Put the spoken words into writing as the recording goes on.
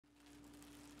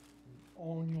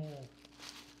onion.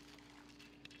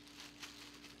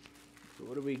 So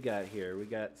what do we got here? We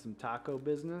got some taco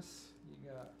business. You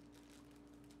got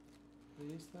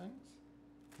these things.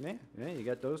 Yeah, you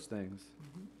got those things.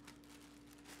 Mm-hmm.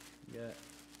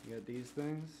 You got these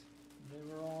things. They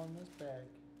were all in this bag.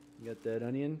 You got that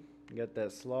onion. You got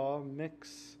that slaw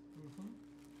mix. Mm-hmm.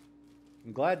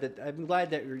 I'm glad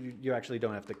that you actually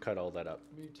don't have to cut all that up.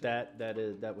 Me too.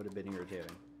 That would have been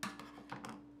irritating.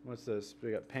 What's this?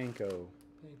 We got panko.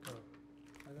 Panko.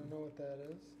 I don't know what that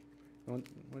is.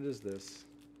 What is this?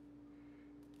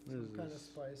 What is Some kind of this?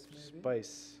 spice, maybe.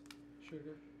 Spice.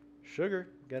 Sugar. Sugar.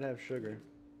 Gotta have sugar.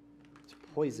 It's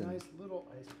poison. Nice little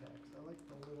ice packs. I like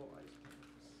the little ice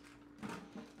packs.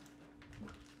 So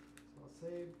I'll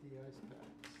save the ice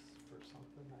packs for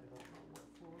something I don't know what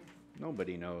for.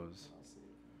 Nobody knows. I'll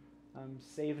save them. I'm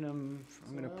saving them.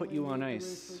 I'm gonna So put I you on need to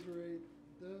ice. Refrigerate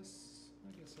this. I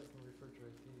guess I can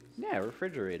refrigerate these. Yeah,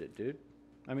 refrigerate it, dude.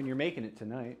 I mean, you're making it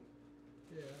tonight.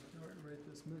 Yeah, not right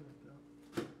this minute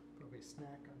though. Probably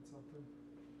snack on something.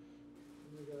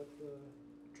 And we got the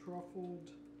truffled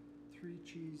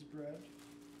 3-cheese bread.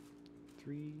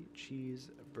 3-cheese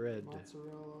bread.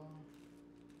 Mozzarella.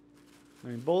 I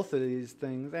mean, both of these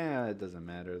things, it doesn't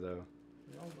matter though.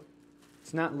 They all look.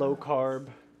 It's not low carb.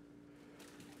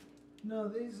 No,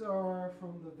 these are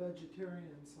from the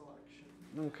vegetarian selection.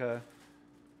 Okay.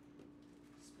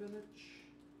 Spinach.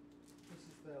 This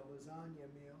is the lasagna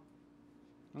meal.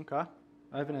 Okay.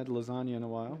 I haven't had lasagna in a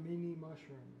while. Mini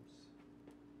mushrooms.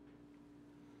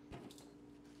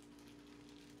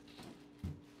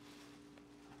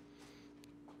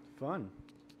 Fun.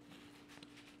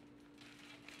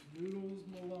 Noodles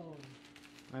Malone.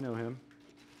 I know him.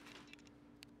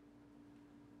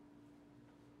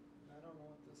 I don't know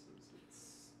what this is. It's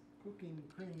cooking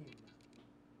cream.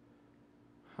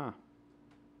 Huh.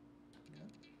 Yeah.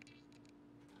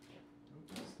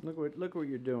 Oops. Look what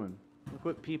you're doing. Look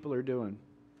what people are doing.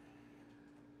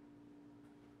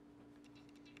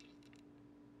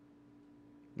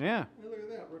 Yeah. Hey, look at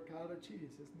that ricotta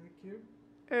cheese. Isn't that cute?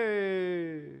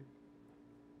 Hey.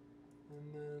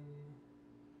 And then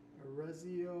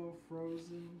Arezzo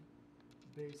frozen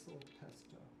basil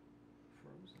pesto.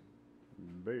 Frozen.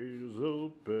 Basil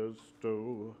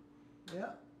pesto.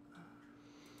 Yeah.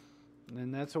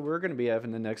 And that's what we're going to be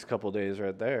having the next couple days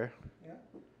right there. Yeah.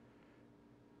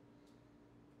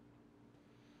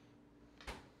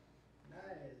 Nice.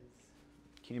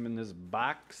 Came in this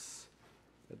box.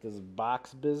 At this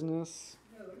box business.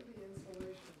 Yeah, look at the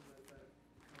insulation that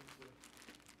comes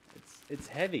with. It's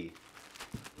heavy.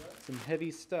 What? Some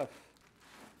heavy stuff.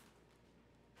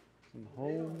 Some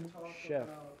home chef.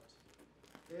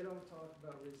 They don't talk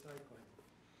about recycling.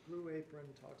 Blue Apron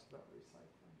talks about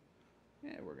recycling.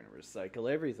 Yeah, we're going to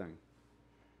recycle everything.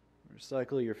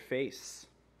 Recycle your face.